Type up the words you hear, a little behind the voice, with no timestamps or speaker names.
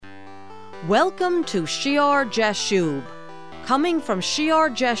Welcome to Shear Jashub, coming from Shear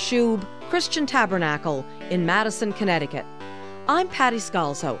Jashub Christian Tabernacle in Madison, Connecticut. I'm Patty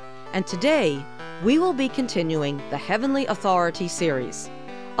Scalzo, and today we will be continuing the Heavenly Authority series,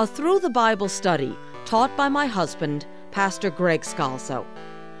 a Through the Bible study taught by my husband, Pastor Greg Scalzo.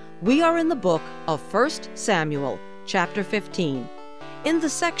 We are in the book of 1 Samuel, chapter 15, in the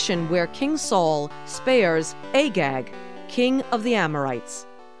section where King Saul spares Agag, king of the Amorites.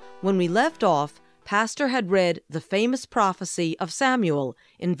 When we left off, Pastor had read the famous prophecy of Samuel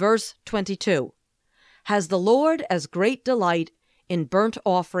in verse 22. Has the Lord as great delight in burnt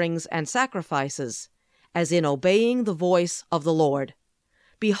offerings and sacrifices as in obeying the voice of the Lord?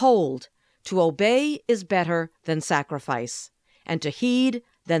 Behold, to obey is better than sacrifice, and to heed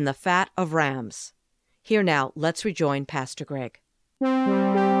than the fat of rams. Here now, let's rejoin Pastor Greg.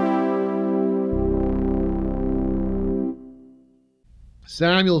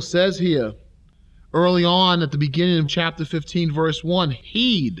 Samuel says here, early on at the beginning of chapter 15, verse 1,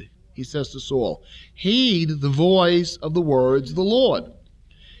 heed, he says to Saul, heed the voice of the words of the Lord.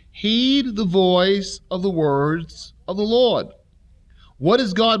 Heed the voice of the words of the Lord. What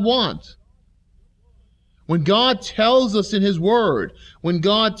does God want? When God tells us in his word, when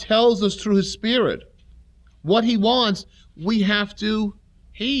God tells us through his spirit, what he wants, we have to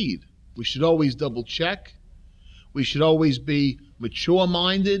heed. We should always double check. We should always be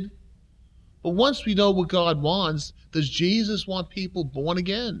mature-minded. But once we know what God wants, does Jesus want people born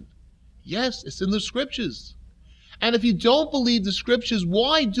again? Yes, it's in the scriptures. And if you don't believe the scriptures,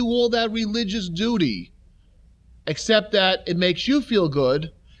 why do all that religious duty? Except that it makes you feel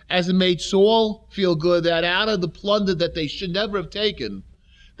good, as it made Saul feel good that out of the plunder that they should never have taken,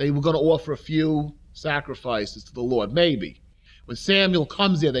 they were going to offer a few sacrifices to the Lord. Maybe. When Samuel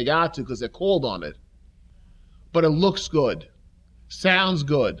comes there, they got to because they're called on it. But it looks good, sounds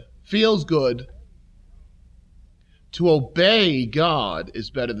good, feels good. To obey God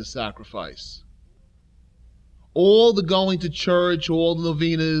is better than sacrifice. All the going to church, all the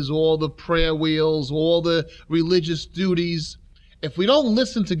novenas, all the prayer wheels, all the religious duties, if we don't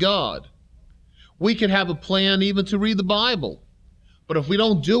listen to God, we can have a plan even to read the Bible. But if we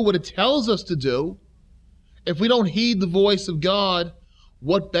don't do what it tells us to do, if we don't heed the voice of God,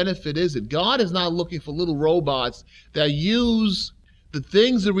 what benefit is it? God is not looking for little robots that use the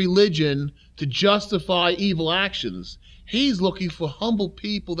things of religion to justify evil actions. He's looking for humble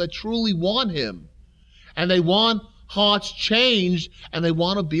people that truly want him. And they want hearts changed, and they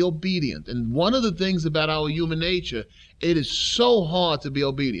want to be obedient. And one of the things about our human nature, it is so hard to be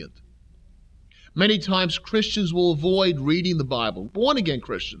obedient. Many times Christians will avoid reading the Bible. Born-again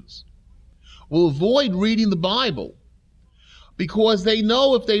Christians will avoid reading the Bible because they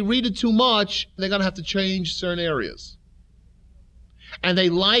know if they read it too much, they're going to have to change certain areas. And they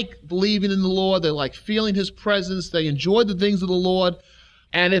like believing in the Lord. They like feeling his presence. They enjoy the things of the Lord.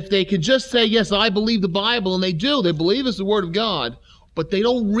 And if they can just say, yes, I believe the Bible, and they do, they believe it's the Word of God, but they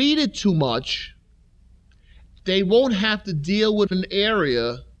don't read it too much, they won't have to deal with an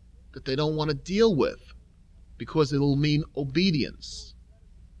area that they don't want to deal with because it'll mean obedience.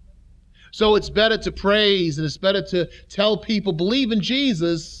 So it's better to praise and it's better to tell people, believe in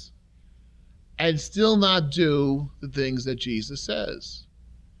Jesus, and still not do the things that Jesus says.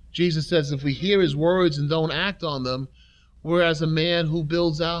 Jesus says if we hear his words and don't act on them, we're as a man who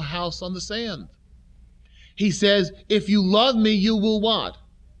builds our house on the sand. He says, if you love me, you will what?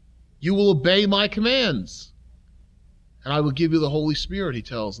 You will obey my commands. And I will give you the Holy Spirit, he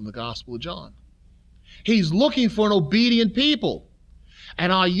tells in the Gospel of John. He's looking for an obedient people.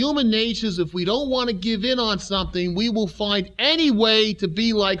 And our human natures, if we don't want to give in on something, we will find any way to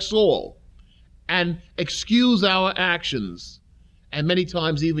be like Saul and excuse our actions, and many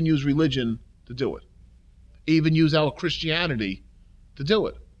times even use religion to do it, even use our Christianity to do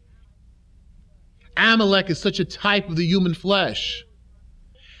it. Amalek is such a type of the human flesh.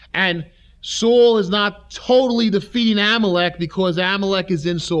 And Saul is not totally defeating Amalek because Amalek is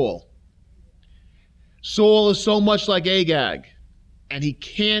in Saul. Saul is so much like Agag, and he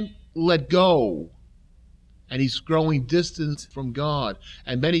can't let go. And he's growing distant from God.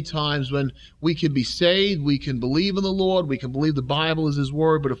 And many times when we can be saved, we can believe in the Lord, we can believe the Bible is his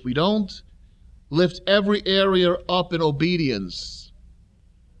word, but if we don't lift every area up in obedience,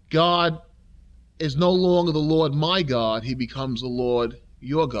 God is no longer the Lord my God, he becomes the Lord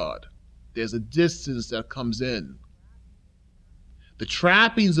your God. There's a distance that comes in. The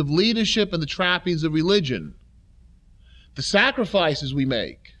trappings of leadership and the trappings of religion, the sacrifices we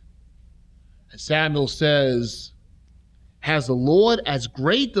make. And Samuel says, has the Lord as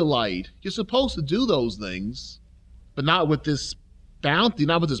great delight? You're supposed to do those things, but not with this bounty,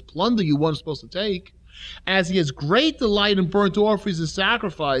 not with this plunder you weren't supposed to take, as he has great delight in burnt offerings and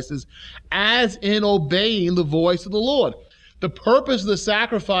sacrifices, as in obeying the voice of the Lord. The purpose of the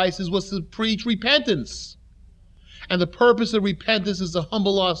sacrifices was to preach repentance. And the purpose of repentance is to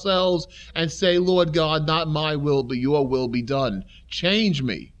humble ourselves and say, Lord God, not my will, but your will be done. Change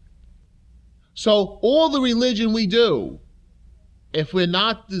me. So all the religion we do, if we're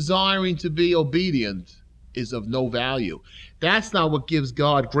not desiring to be obedient, is of no value. That's not what gives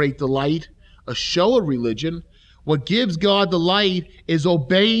God great delight, a show of religion. What gives God delight is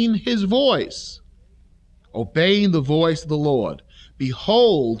obeying his voice, obeying the voice of the Lord.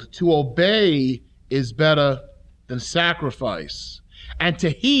 Behold, to obey is better than sacrifice, and to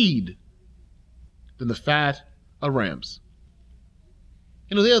heed than the fat of rams.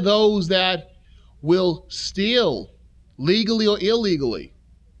 You know, there are those that will steal legally or illegally.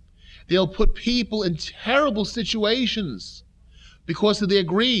 They'll put people in terrible situations because of their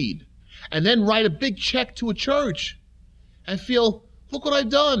greed, and then write a big check to a church and feel, look what I've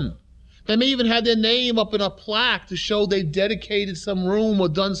done. They may even have their name up in a plaque to show they've dedicated some room or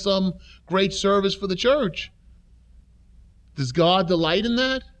done some great service for the church. Does God delight in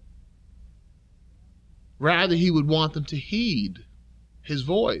that? Rather, he would want them to heed his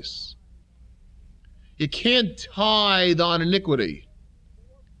voice. You can't tithe on iniquity.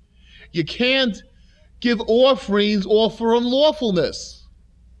 You can't give offerings or for unlawfulness.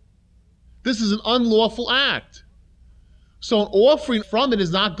 This is an unlawful act. So an offering from it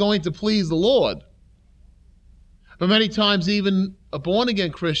is not going to please the Lord. But many times even a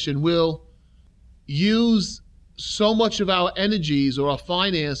born-again Christian will use so much of our energies or our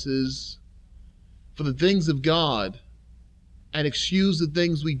finances for the things of God and excuse the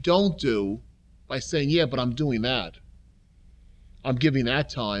things we don't do by saying, yeah, but I'm doing that. I'm giving that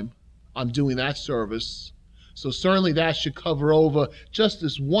time. I'm doing that service. So certainly that should cover over just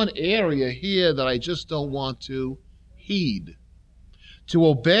this one area here that I just don't want to heed. To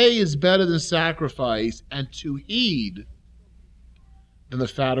obey is better than sacrifice, and to heed than the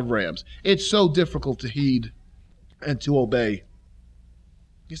fat of rams. It's so difficult to heed and to obey.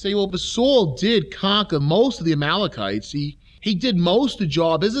 You say, well, but Saul did conquer most of the Amalekites. He did most of the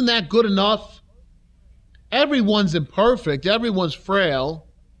job. Isn't that good enough? Everyone's imperfect. Everyone's frail.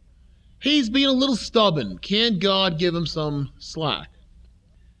 He's being a little stubborn. Can't God give him some slack?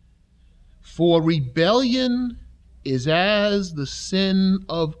 For rebellion is as the sin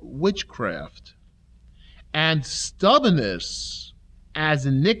of witchcraft, and stubbornness as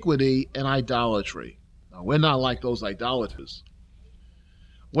iniquity and idolatry. Now, we're not like those idolaters.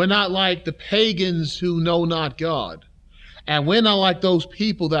 We're not like the pagans who know not God. And we're not like those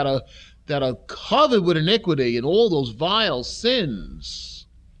people that are covered with iniquity and all those vile sins.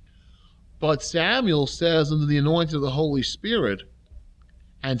 But Samuel says under the anointing of the Holy Spirit,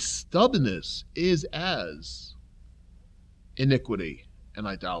 and stubbornness is as iniquity and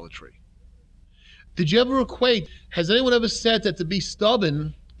idolatry. Did you ever equate, has anyone ever said that to be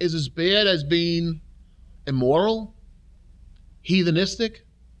stubborn is as bad as being immoral, heathenistic?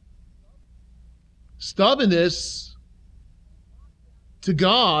 Stubbornness to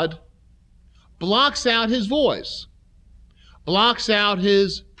God blocks out his voice, blocks out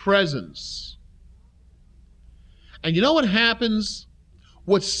his presence. And you know what happens?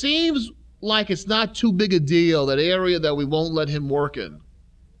 What seems like it's not too big a deal, that area that we won't let him work in.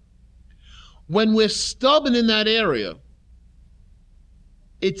 When we're stubborn in that area,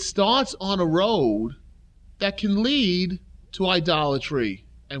 it starts on a road that can lead to idolatry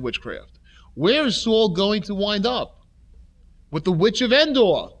and witchcraft. Where is Saul going to wind up? With the witch of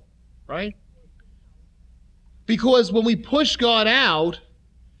Endor, right? Because when we push God out,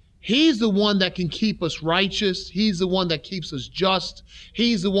 he's the one that can keep us righteous. He's the one that keeps us just.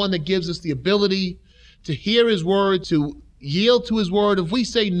 He's the one that gives us the ability to hear his word, to yield to his word. If we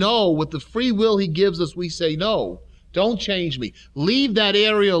say no, with the free will he gives us, we say no. Don't change me. Leave that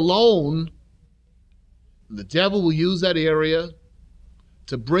area alone. The devil will use that area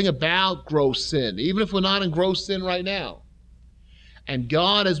to bring about gross sin, even if we're not in gross sin right now. And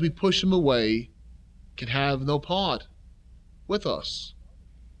God, as we push him away, can have no part with us.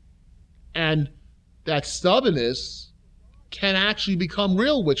 And that stubbornness can actually become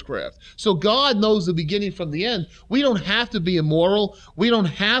real witchcraft. So God knows the beginning from the end. We don't have to be immoral. We don't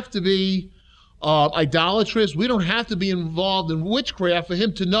have to be idolatrous. We don't have to be involved in witchcraft for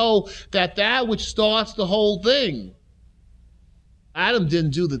him to know that that which starts the whole thing. Adam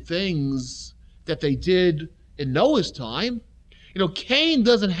didn't do the things that they did in Noah's time. You know, Cain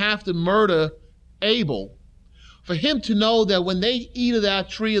doesn't have to murder Abel for him to know that when they eat of that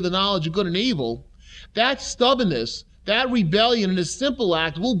tree of the knowledge of good and evil, that stubbornness, That rebellion in a simple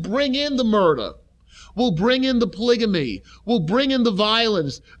act will bring in the murder, will bring in the polygamy, will bring in the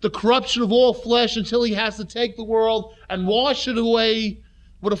violence, the corruption of all flesh until he has to take the world and wash it away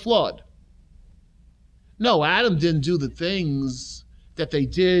with a flood. No, Adam didn't do the things that they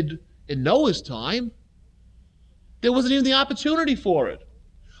did in Noah's time. There wasn't even the opportunity for it.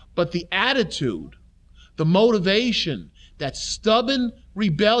 But the attitude, the motivation, that stubborn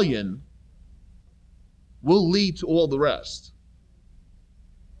rebellion will lead to all the rest.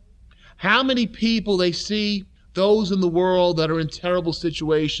 How many people they see, those in the world that are in terrible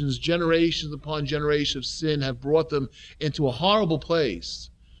situations, generations upon generations of sin have brought them into a horrible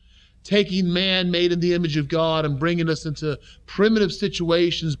place, taking man made in the image of God and bringing us into primitive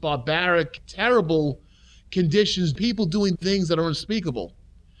situations, barbaric, terrible conditions, people doing things that are unspeakable,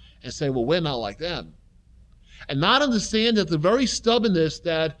 and say, well, we're not like them. And not understand that the very stubbornness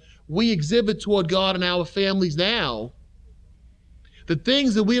that we exhibit toward God in our families now, the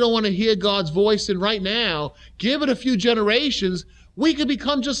things that we don't want to hear God's voice in right now, give it a few generations, we could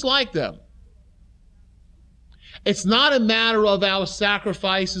become just like them. It's not a matter of our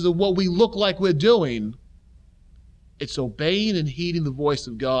sacrifices of what we look like we're doing. It's obeying and heeding the voice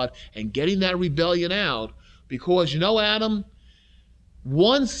of God and getting that rebellion out. Because, Adam,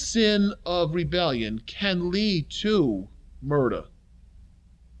 one sin of rebellion can lead to murder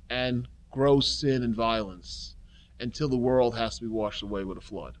and gross sin and violence until the world has to be washed away with a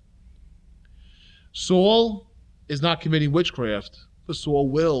flood. Saul is not committing witchcraft, but Saul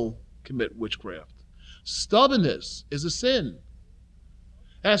will commit witchcraft. Stubbornness is a sin.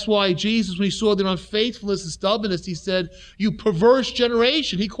 That's why Jesus, when he saw their unfaithfulness and stubbornness, he said, you perverse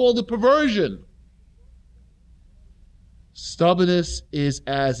generation. He called it perversion. Stubbornness is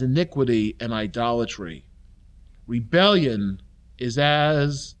as iniquity and idolatry. Rebellion is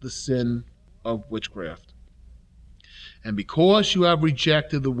as the sin of witchcraft. And because you have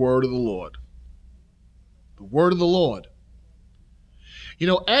rejected the word of the Lord, the word of the Lord,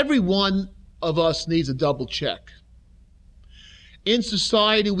 every one of us needs a double check. In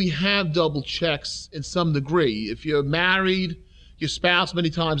society, we have double checks in some degree. If you're married, your spouse many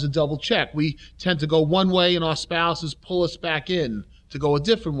times a double check. We tend to go one way and our spouses pull us back in to go a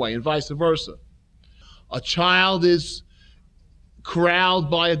different way and vice versa. A child is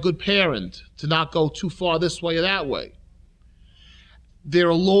corralled by a good parent to not go too far this way or that way. There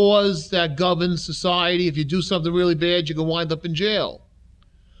are laws that govern society. If you do something really bad, you can wind up in jail.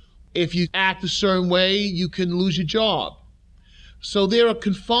 If you act a certain way, you can lose your job. So there are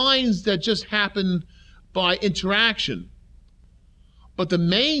confines that just happen by interaction. But the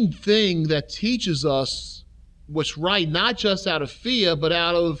main thing that teaches us what's right, not just out of fear, but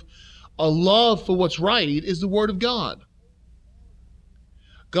out of a love for what's right, is the Word of God.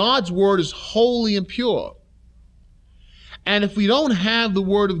 God's Word is holy and pure. And if we don't have the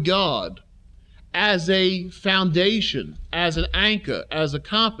Word of God as a foundation, as an anchor, as a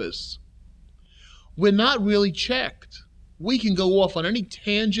compass, we're not really checked. We can go off on any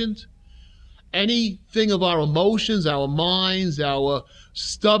tangent, anything of our emotions, our minds, our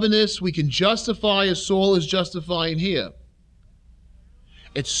stubbornness. We can justify as Saul is justifying here.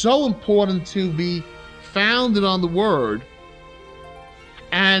 It's so important to be founded on the Word,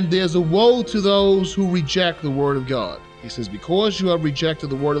 and there's a woe to those who reject the Word of God. He says, because you have rejected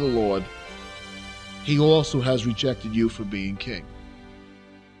the Word of the Lord, He also has rejected you for being king.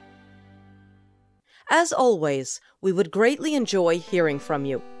 As always, we would greatly enjoy hearing from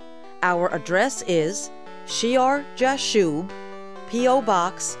you. Our address is Shear Jashub, P.O.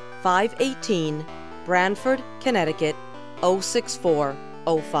 Box 518, Branford, Connecticut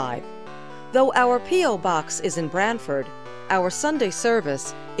 06405. Though our P.O. Box is in Branford, our Sunday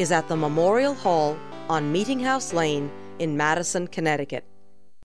service is at the Memorial Hall on Meeting House Lane in Madison, Connecticut.